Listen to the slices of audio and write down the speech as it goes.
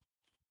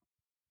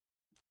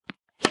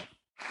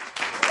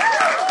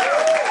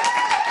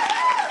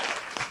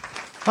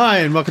Hi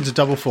and welcome to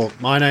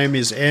Doublefault. My name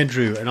is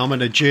Andrew and I'm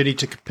on a journey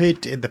to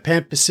compete in the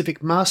Pan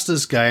Pacific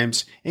Masters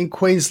Games in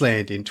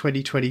Queensland in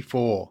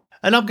 2024.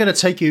 And I'm going to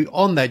take you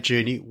on that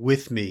journey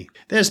with me.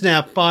 There's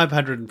now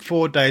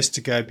 504 days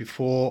to go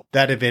before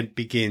that event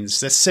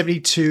begins. That's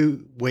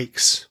 72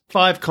 weeks,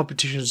 5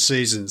 competition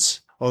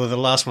seasons, although the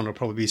last one will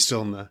probably be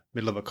still in the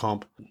middle of a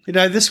comp. You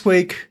know, this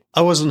week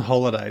I was on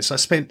holidays. I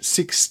spent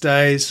 6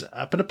 days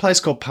up at a place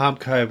called Palm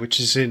Cove, which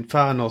is in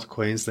far north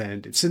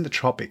Queensland. It's in the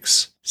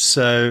tropics.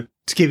 So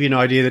to give you an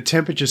idea, the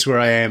temperatures where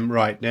I am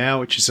right now,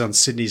 which is on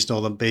Sydney's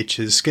northern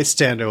beaches, gets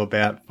down to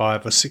about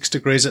 5 or 6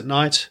 degrees at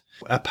night.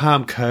 At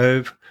Palm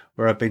Cove,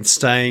 where I've been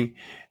staying,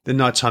 the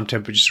nighttime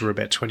temperatures were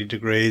about 20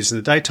 degrees and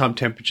the daytime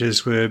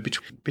temperatures were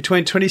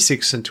between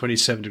 26 and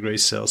 27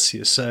 degrees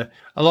Celsius. So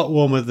a lot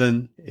warmer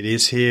than it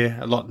is here,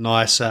 a lot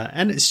nicer,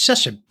 and it's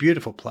such a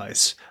beautiful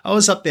place. I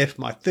was up there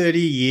for my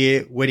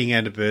 30-year wedding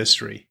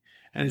anniversary,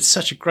 and it's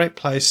such a great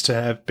place to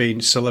have been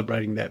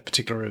celebrating that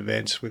particular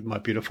event with my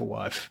beautiful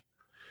wife.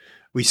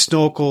 We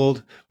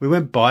snorkeled, we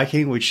went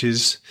biking, which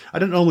is, I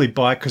don't normally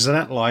bike because I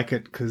don't like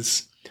it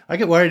because I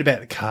get worried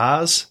about the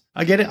cars.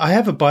 I get it. I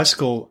have a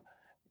bicycle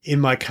in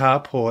my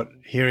carport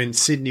here in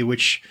Sydney,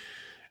 which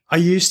I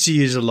used to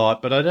use a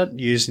lot, but I don't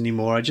use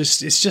anymore. It's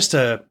just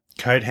a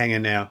coat hanger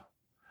now.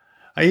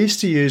 I used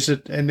to use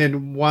it, and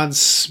then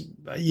once,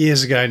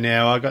 years ago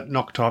now, I got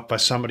knocked off by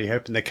somebody who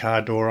opened the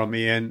car door on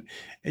me, and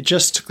it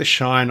just took the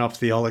shine off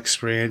the whole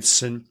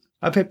experience. And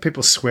I've had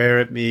people swear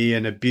at me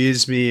and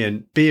abuse me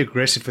and be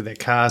aggressive with their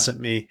cars at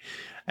me.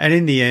 And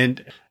in the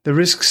end, the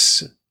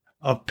risks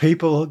of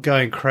people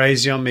going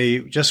crazy on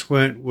me just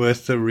weren't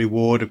worth the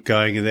reward of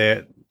going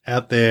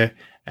out there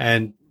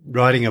and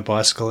riding a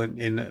bicycle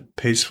in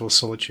peaceful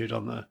solitude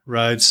on the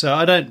road. So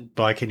I don't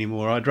bike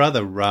anymore. I'd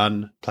rather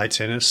run, play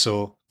tennis,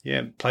 or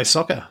play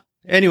soccer.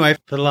 Anyway,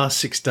 for the last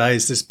 6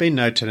 days, there's been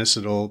no tennis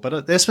at all,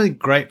 but there's been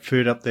great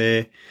food up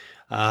there,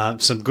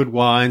 some good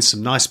wine,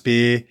 some nice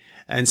beer,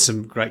 and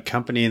some great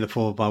company in the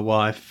form of my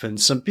wife,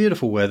 and some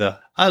beautiful weather.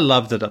 I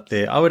loved it up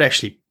there.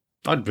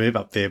 I'd move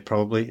up there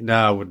probably. No,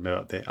 I wouldn't move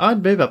up there.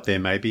 I'd move up there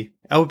maybe.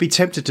 I would be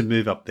tempted to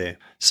move up there.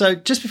 So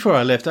just before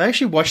I left, I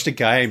actually watched a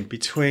game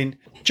between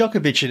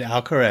Djokovic and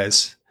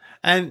Alcaraz,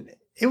 and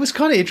it was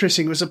kind of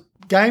interesting. It was a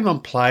game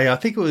on play. I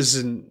think it was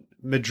in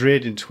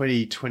Madrid in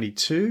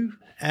 2022,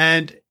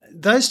 and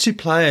those two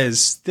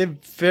players, they're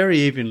very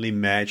evenly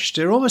matched.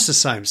 They're almost the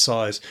same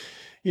size.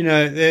 You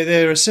know,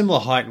 they're a similar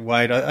height and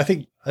weight. I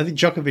think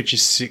Djokovic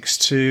is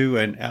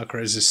 6'2" and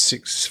Alcaraz is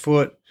 6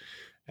 foot.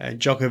 And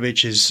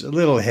Djokovic is a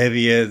little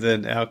heavier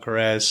than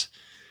Alcaraz.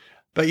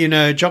 But, you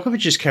know,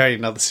 Djokovic has carried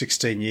another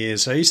 16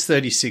 years. So he's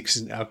 36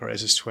 and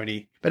Alcaraz is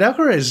 20. But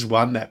Alcaraz has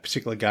won that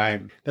particular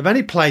game. They've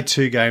only played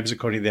 2 games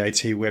according to the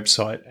AT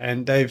website.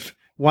 And they've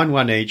won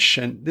one each.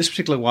 And this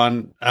particular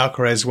one,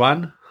 Alcaraz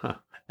won.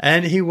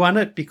 And he won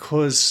it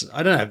because,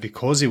 I don't know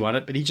because he won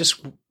it, but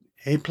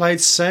he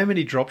played so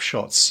many drop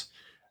shots.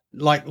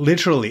 Like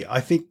literally,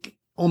 I think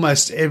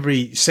almost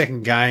every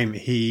second game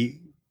he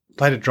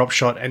played a drop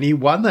shot and he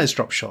won those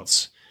drop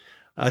shots.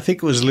 I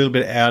think it was a little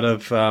bit out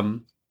of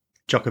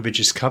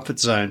Djokovic's comfort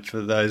zone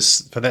for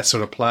that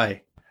sort of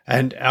play.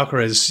 And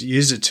Alcaraz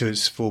used it to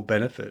his full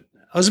benefit.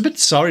 I was a bit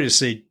sorry to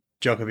see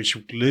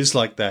Djokovic lose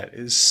like that.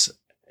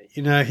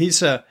 You know,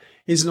 he's an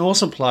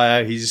awesome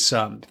player. He's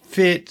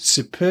fit,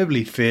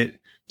 superbly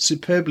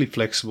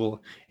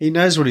flexible. He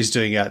knows what he's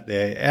doing out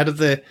there. Out of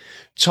the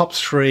top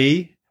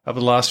 3 of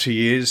the last few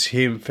years,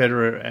 him,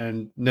 Federer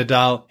and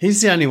Nadal,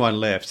 he's the only one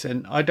left.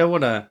 And I don't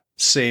want to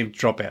see him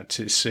drop out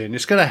too soon.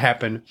 It's going to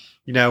happen.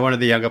 You know, one of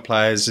the younger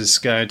players is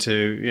going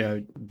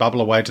to,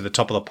 bubble away to the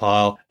top of the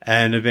pile.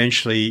 And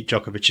eventually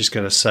Djokovic is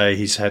going to say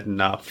he's had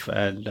enough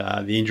and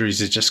the injuries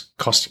are just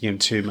costing him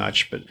too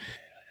much. But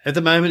at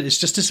the moment, it's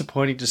just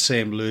disappointing to see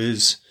him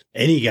lose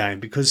any game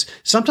because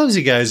sometimes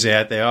he goes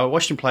out there. I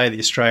watched him play the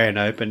Australian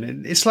Open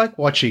and it's like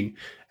watching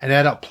an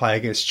adult play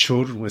against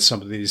children with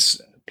some of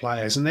these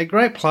players, and they're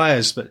great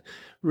players, but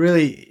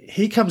really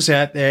he comes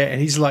out there and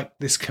he's like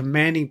this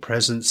commanding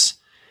presence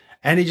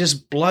and he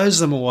just blows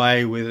them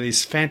away with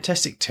his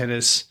fantastic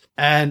tennis,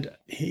 and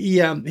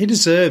he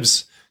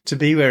deserves to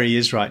be where he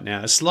is right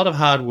now. It's a lot of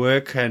hard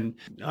work and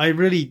I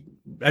really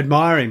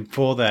admire him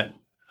for that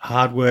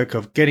hard work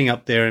of getting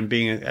up there and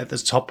being at the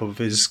top of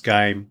his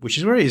game, which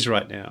is where he is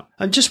right now.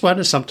 I just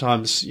wonder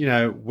sometimes,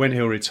 when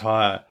he'll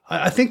retire.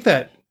 I think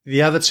that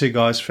the other 2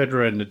 guys,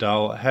 Federer and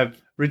Nadal, have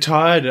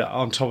retired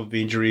on top of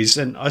injuries,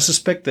 and I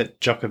suspect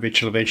that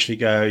Djokovic will eventually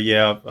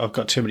go, I've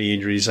got too many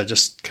injuries, I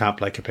just can't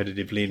play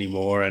competitively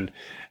anymore, and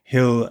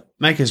he'll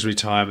make his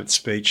retirement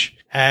speech.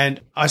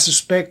 And I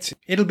suspect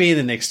it'll be in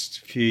the next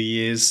few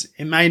years.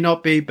 It may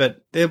not be,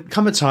 but there'll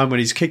come a time when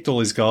he's kicked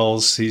all his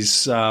goals,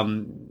 he's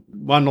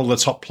won all the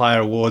top player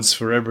awards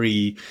for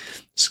every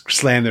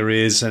slam there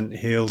is, and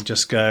he'll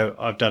just go,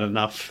 I've done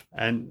enough,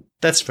 and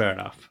that's fair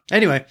enough.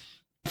 Anyway,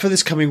 for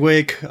this coming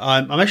week,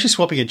 I'm actually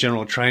swapping a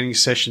general training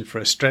session for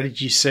a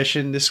strategy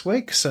session this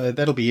week, so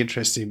that'll be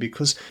interesting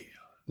because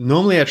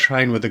Normally I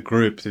train with a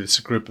group. There's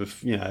a group of,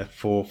 4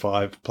 or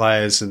 5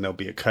 players and there'll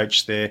be a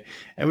coach there.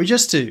 And we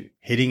just do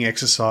hitting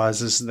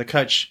exercises and the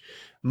coach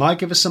might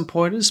give us some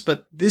pointers,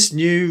 but this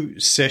new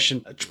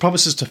session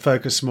promises to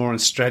focus more on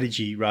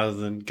strategy rather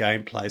than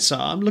gameplay. So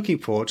I'm looking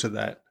forward to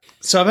that.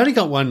 So I've only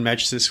got one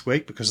match this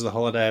week because of the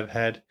holiday I've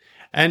had.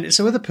 And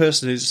so with a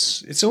person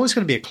it's always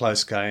going to be a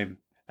close game.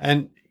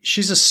 And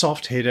she's a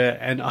soft hitter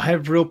and I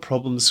have real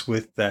problems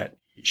with that.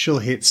 She'll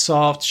hit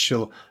soft,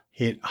 she'll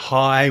hit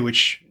high,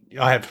 which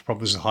I have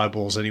problems with high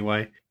balls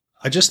anyway.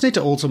 I just need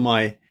to alter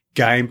my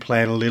game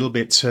plan a little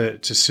bit to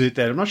suit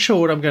that. I'm not sure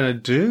what I'm going to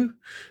do.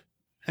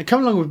 And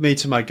come along with me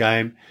to my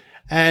game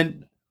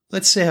and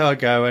let's see how I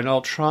go. And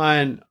I'll try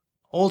and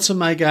alter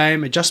my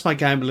game, adjust my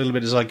game a little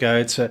bit as I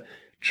go to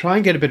try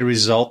and get a better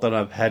result than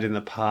I've had in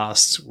the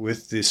past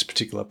with this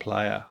particular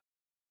player.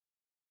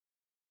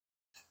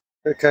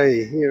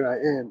 Okay, here I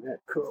am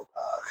at Coral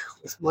Park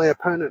with my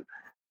opponent.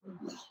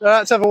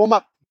 Let's have a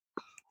warm-up.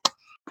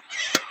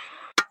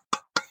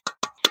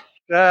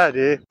 Ah,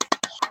 dear.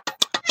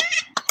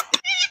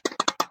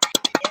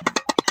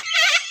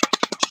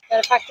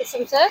 Gotta practice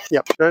some serve?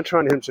 Yep, don't try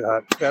and hit him too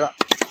hard. Better.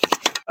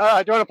 All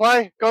right, do you want to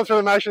play? Going through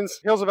the motions.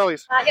 Hills or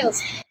valleys?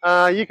 Hills.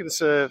 You can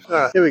serve. All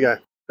right, here we go.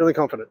 Feeling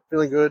confident.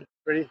 Feeling good.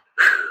 Ready?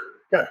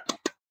 Go.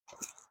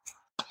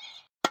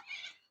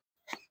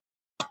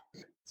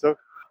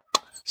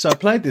 So I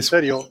played this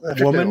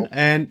woman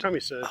and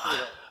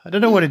I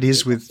don't know what it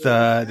is with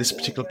this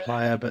particular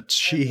player, but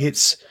she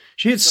hits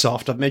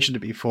soft. I've mentioned it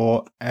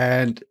before,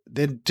 and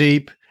they're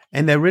deep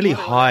and they're really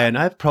high, and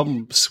I have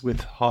problems with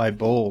high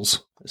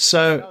balls.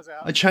 So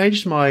I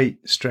changed my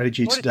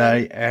strategy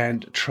today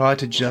and tried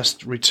to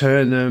just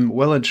return them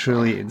well and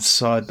truly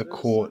inside the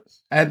court.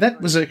 And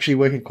that was actually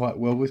working quite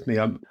well with me.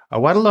 I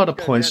won a lot of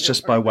points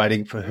just by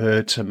waiting for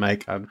her to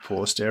make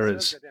unforced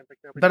errors.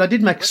 But I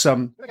did make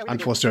some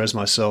unforced errors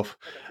myself.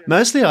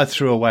 Mostly I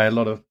threw away a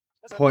lot of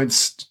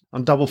points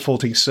on double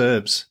faulting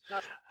serves.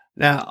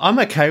 Now, I'm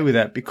okay with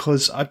that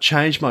because I've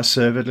changed my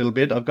serve a little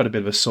bit. I've got a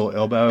bit of a sore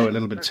elbow, a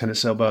little bit of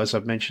tennis elbow, as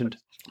I've mentioned.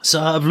 So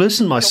I've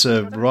loosened my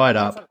serve right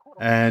up,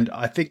 and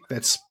I think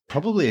that's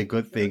probably a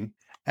good thing.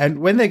 And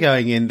when they're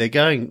going in, they're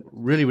going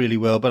really, really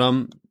well.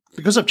 But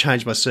because I've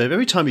changed my serve,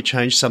 every time you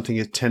change something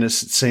in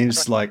tennis, it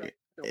seems like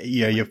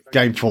your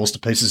game falls to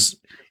pieces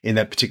in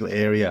that particular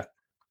area.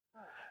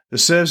 The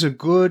serves are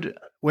good.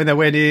 When they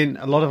went in,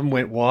 a lot of them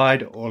went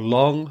wide or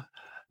long.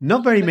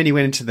 Not very many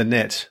went into the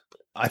net.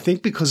 I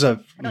think because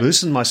I've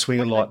loosened my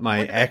swing a lot,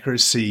 my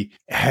accuracy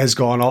has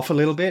gone off a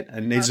little bit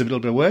and needs a little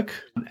bit of work.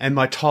 And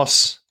my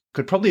toss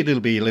could probably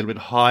be a little bit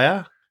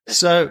higher.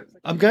 So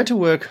I'm going to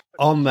work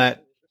on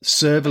that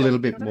serve a little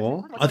bit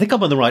more. I think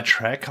I'm on the right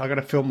track. I got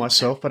to film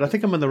myself, but I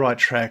think I'm on the right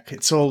track.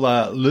 It's all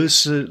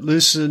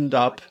loosened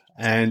up,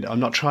 and I'm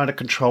not trying to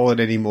control it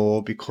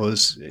anymore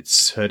because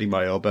it's hurting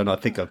my elbow. And I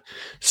think I've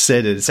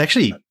said it. It's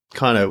actually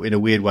kind of, in a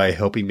weird way,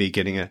 helping me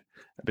getting a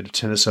bit of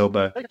tennis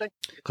elbow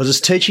because it's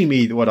teaching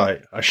me what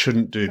I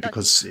shouldn't do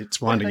because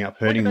it's winding up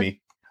hurting me.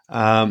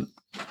 And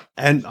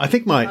I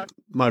think my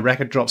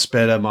racket drops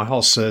better, my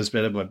whole serve's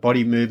better, my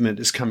body movement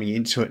is coming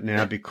into it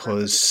now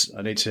because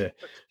I need to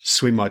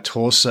swing my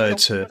torso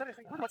to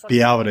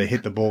be able to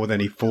hit the ball with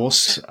any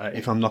force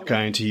if I'm not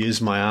going to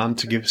use my arm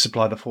to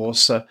supply the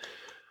force. So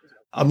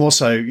I'm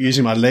also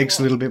using my legs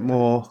a little bit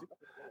more,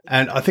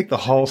 and I think the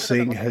whole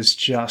thing has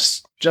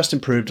just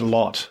improved a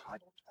lot.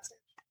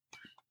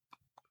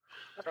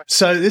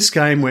 So this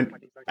game went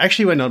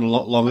on a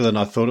lot longer than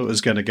I thought it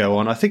was going to go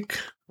on. I think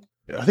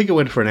it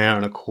went for an hour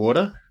and a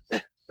quarter.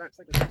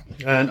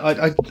 And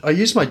I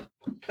used my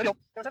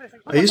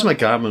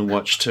Garmin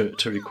watch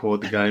to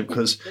record the game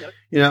because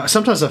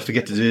sometimes I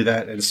forget to do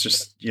that, and it's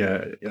just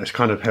I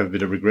kind of have a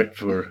bit of regret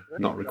for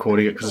not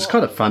recording it because it's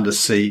kind of fun to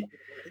see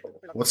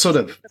what sort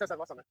of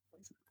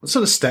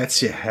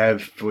stats you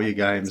have for your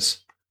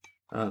games.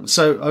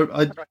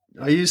 So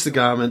I used the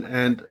Garmin,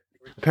 and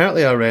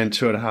apparently I ran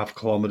 2.5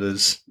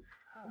 kilometers,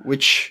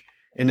 which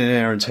in an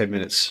hour and 10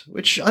 minutes,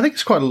 which I think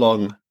is quite a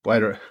long way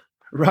to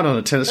run on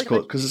a tennis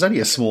court because it's only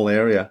a small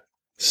area.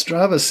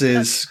 Strava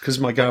says, because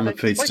my Garmin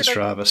feeds to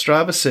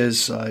Strava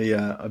says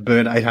I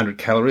burn 800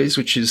 calories,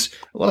 which is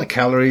a lot of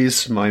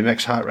calories. My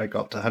max heart rate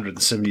got up to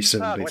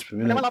 177 beats per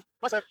minute.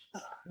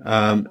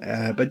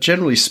 But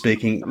generally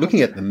speaking, looking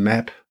at the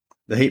map,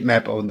 the heat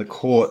map on the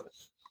court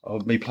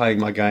of me playing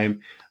my game,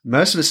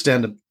 most of it's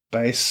down the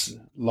base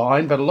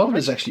line, but a lot of it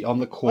is actually on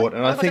the court,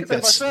 and I think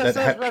that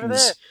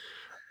happens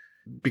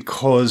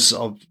because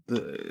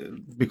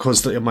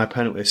my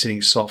opponent was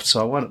sitting soft,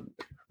 so I wasn't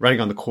running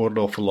on the court an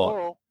awful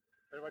lot.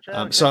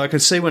 So I can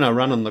see when I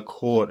run on the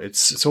court,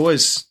 it's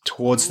always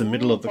towards the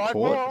middle of the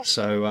court.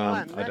 So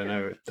I don't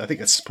know. I think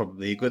that's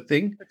probably a good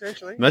thing.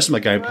 Most of my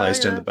gameplay is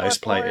down the base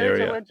play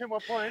area.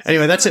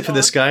 Anyway, that's it for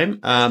this game.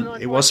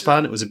 It was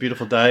fun. It was a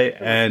beautiful day,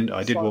 and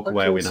I did walk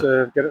away a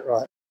winner. Get it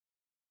right.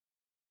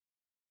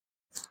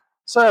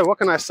 So what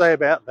can I say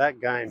about that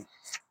game?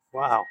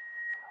 Wow.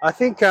 I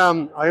think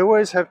I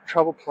always have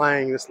trouble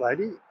playing this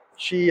lady.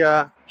 She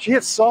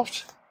hits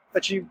soft,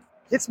 but she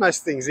hits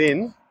most things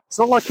in. It's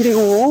not like hitting a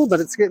wall,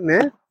 but it's getting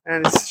there.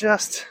 And it's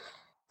just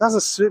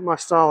doesn't suit my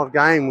style of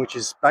game, which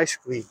is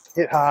basically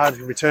hit hard,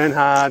 return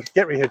hard,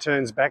 get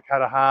returns back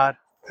hard.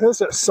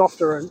 Hers are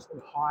softer and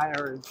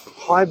higher, and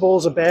high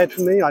balls are bad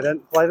for me. I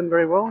don't play them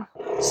very well.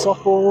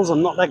 Soft balls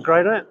I'm not that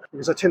great at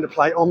because I tend to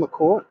play on the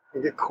court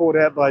and get caught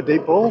out by a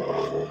deep ball.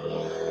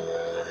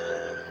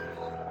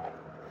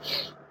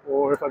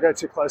 Or if I go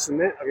too close to the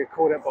net, I get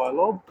caught out by a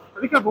lob.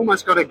 I think I've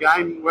almost got a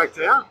game worked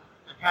out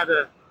and how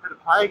to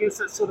play against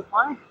that sort of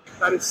play.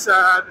 But it's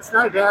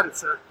no doubt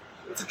it's a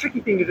tricky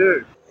thing to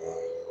do.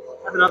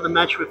 Have another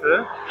match with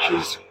her.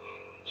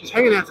 She's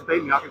hanging out to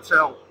beat me, I can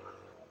tell.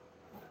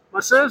 My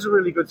serves are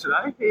really good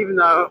today, even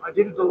though I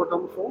did do a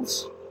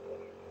Doublefault.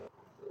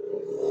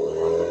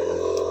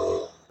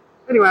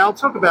 Anyway, I'll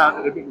talk about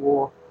it a bit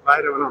more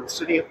later when I'm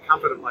sitting at the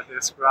comfort of my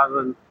desk rather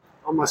than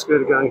on my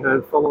scooter going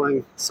home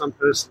following some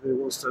person who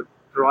wants to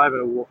drive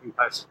at a walking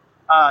pace.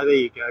 There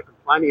you go,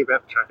 complaining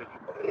about the traffic.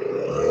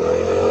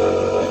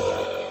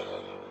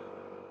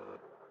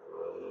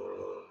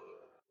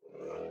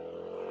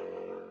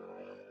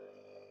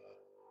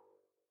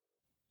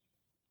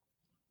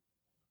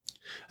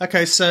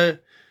 Okay, so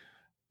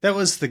that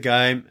was the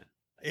game.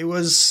 It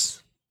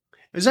was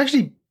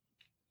actually,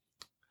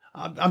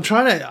 I've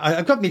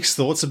got mixed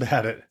thoughts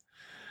about it.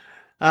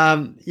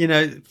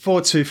 4-2,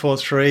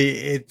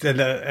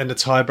 4-3, and a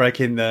tie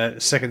break in the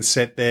second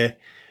set there.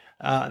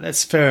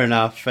 That's fair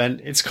enough.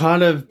 And it's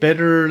kind of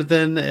better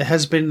than it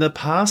has been in the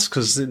past,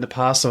 because in the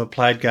past I've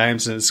played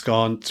games and it's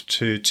gone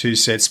to 2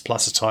 sets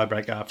plus a tie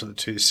break after the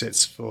 2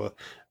 sets for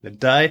the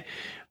day.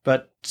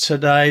 But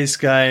today's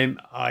game,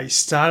 I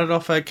started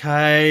off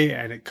okay,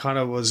 and it kind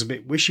of was a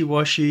bit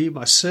wishy-washy.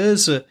 My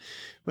serves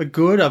were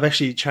good. I've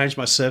actually changed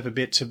my serve a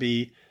bit to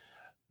be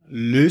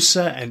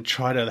looser and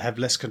try to have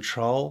less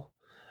control.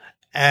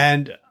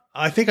 And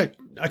I think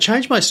I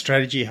changed my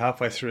strategy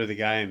halfway through the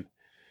game.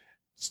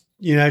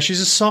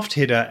 She's a soft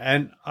hitter,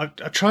 and I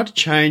tried to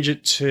change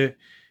it to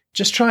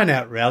just try and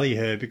out-rally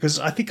her, because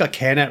I think I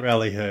can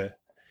out-rally her.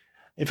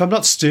 If I'm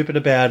not stupid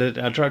about it,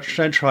 I don't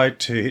try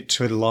to hit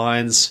to the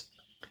lines.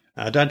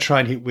 I don't try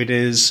and hit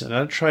winners, and I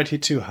don't try to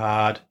hit too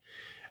hard,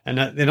 and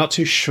they're not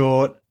too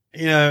short.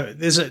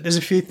 There's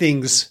a few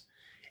things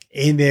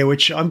in there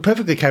which I'm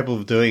perfectly capable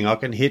of doing. I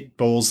can hit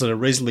balls that are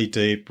reasonably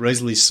deep,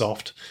 reasonably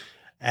soft,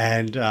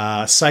 and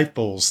safe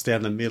balls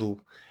down the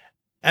middle.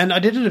 And I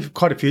did it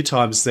quite a few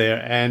times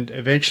there, and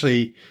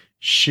eventually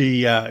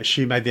she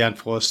made the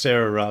unforced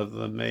error rather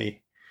than me.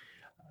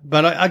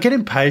 But I get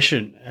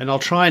impatient, and I'll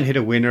try and hit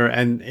a winner,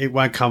 and it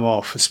won't come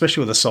off,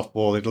 especially with a soft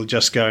ball. It'll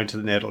just go into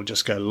the net, it'll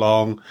just go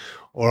long,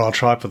 or I'll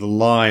try for the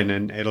line,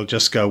 and it'll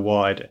just go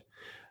wide.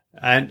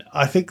 And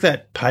I think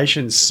that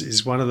patience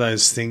is one of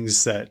those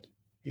things that,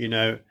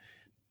 you've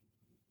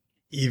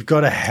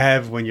got to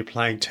have when you're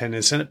playing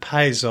tennis, and it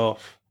pays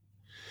off.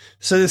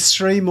 So there's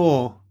 3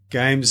 more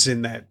games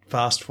in that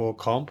Fast 4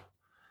 comp,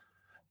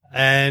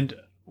 and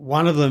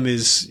one of them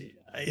is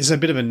a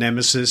bit of a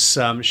nemesis.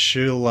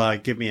 She'll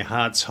give me a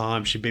hard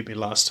time. She beat me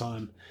last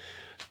time.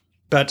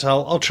 But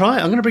I'll try.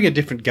 I'm going to bring a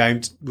different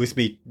game with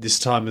me this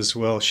time as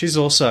well. She's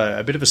also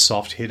a bit of a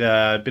soft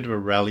hitter, a bit of a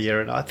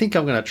rallier, and I think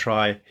I'm going to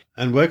try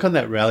and work on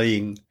that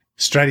rallying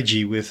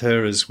strategy with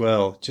her as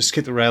well. Just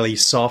get the rally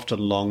soft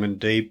and long and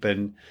deep,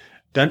 and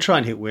don't try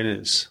and hit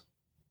winners.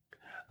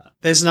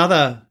 There's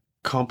another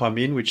comp I'm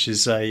in, which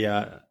is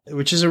a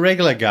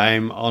regular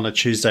game on a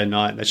Tuesday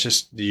night. That's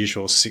just the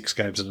usual 6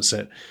 games in a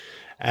set.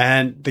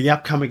 And the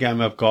upcoming game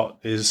I've got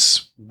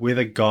is with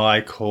a guy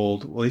he's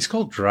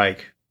called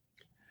Drake.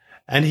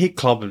 And he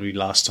clobbered me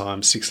last time,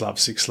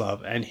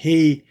 6-love. And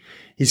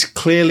he's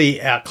clearly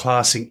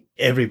outclassing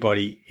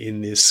everybody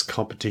in this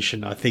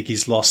competition. I think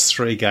he's lost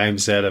 3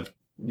 games out of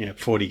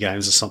 40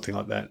 games or something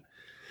like that.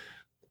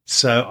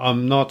 So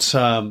I'm not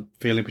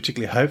feeling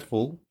particularly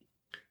hopeful,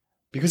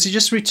 because he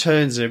just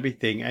returns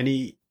everything, and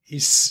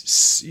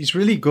he's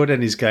really good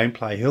at his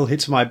gameplay. He'll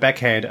hit my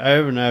backhand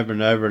over and over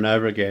and over and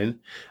over again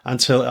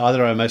until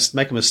either I must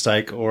make a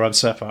mistake or I'm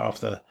so far off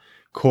the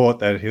court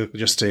that he'll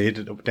just hit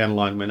a down the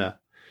line winner.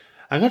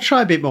 I'm going to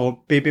try be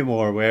a bit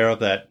more aware of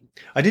that.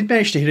 I did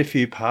manage to hit a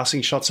few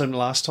passing shots on him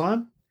last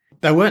time.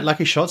 They weren't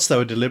lucky shots, they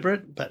were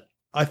deliberate, but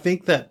I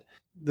think that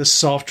the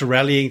soft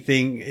rallying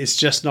thing is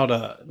just not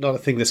a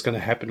thing that's going to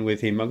happen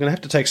with him. I'm going to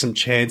have to take some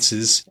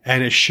chances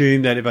and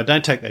assume that if I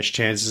don't take those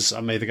chances,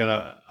 I'm going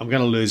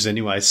to lose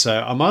anyway. So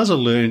I might as well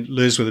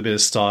lose with a bit of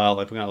style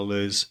if I'm going to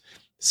lose.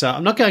 So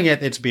I'm not going out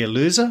there to be a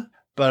loser,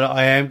 but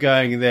I am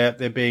going there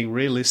being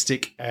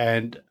realistic,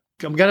 and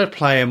I'm going to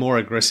play a more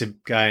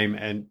aggressive game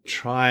and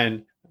try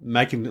and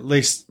make him at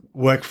least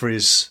work for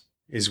his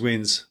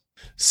wins.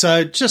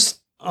 So just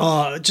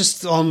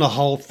on the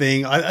whole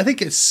thing, I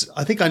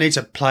think I need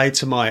to play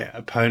to my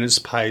opponent's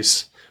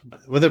pace,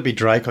 whether it be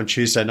Drake on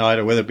Tuesday night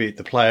or whether it be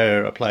the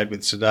player I played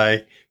with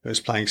today who was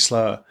playing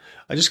slower.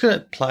 I just got to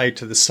play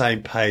to the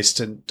same pace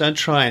and don't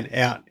try and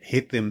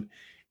out-hit them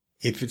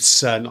if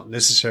it's not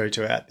necessary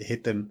to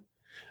out-hit them.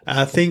 And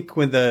I think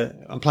when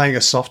I'm playing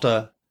a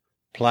softer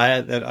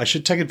player, that I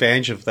should take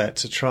advantage of that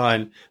to try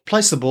and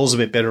place the balls a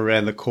bit better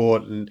around the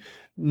court and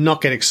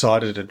not get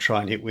excited and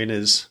try and hit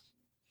winners.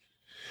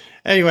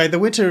 Anyway, the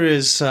winter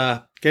is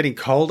getting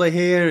colder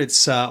here.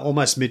 It's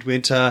almost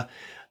midwinter.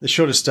 The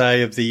shortest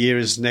day of the year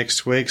is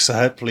next week, so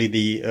hopefully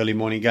the early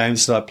morning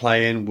games that I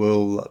play in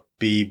will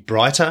be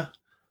brighter.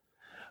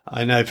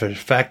 I know for a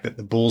fact that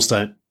the balls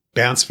don't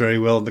bounce very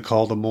well in the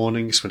colder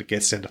mornings. When it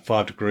gets down to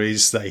 5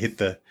 degrees, they hit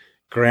the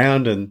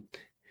ground and,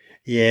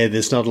 yeah,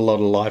 there's not a lot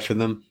of life in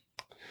them.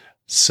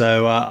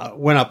 So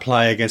when I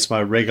play against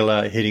my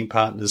regular hitting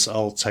partners,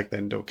 I'll take that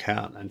into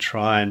account and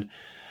try and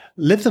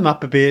lift them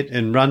up a bit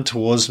and run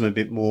towards them a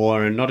bit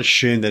more and not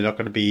assume they're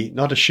going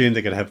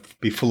to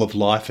be full of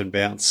life and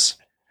bounce.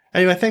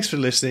 Anyway, thanks for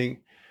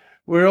listening.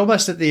 We're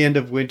almost at the end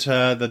of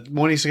winter. The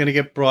mornings are going to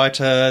get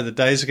brighter. The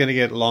days are going to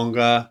get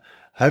longer.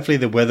 Hopefully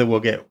the weather will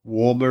get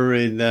warmer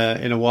in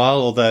a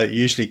while, although it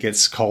usually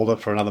gets colder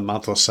for another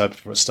month or so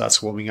before it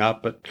starts warming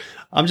up. But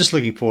I'm just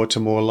looking forward to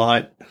more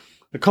light.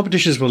 The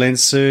competitions will end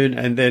soon,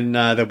 and then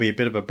there'll be a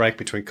bit of a break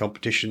between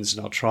competitions,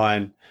 and I'll try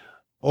and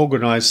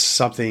organise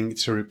something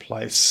to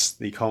replace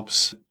the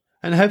comps.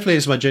 And hopefully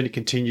as my journey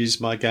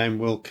continues, my game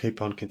will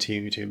keep on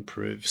continuing to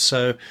improve.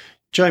 So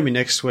join me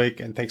next week,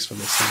 and thanks for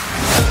listening.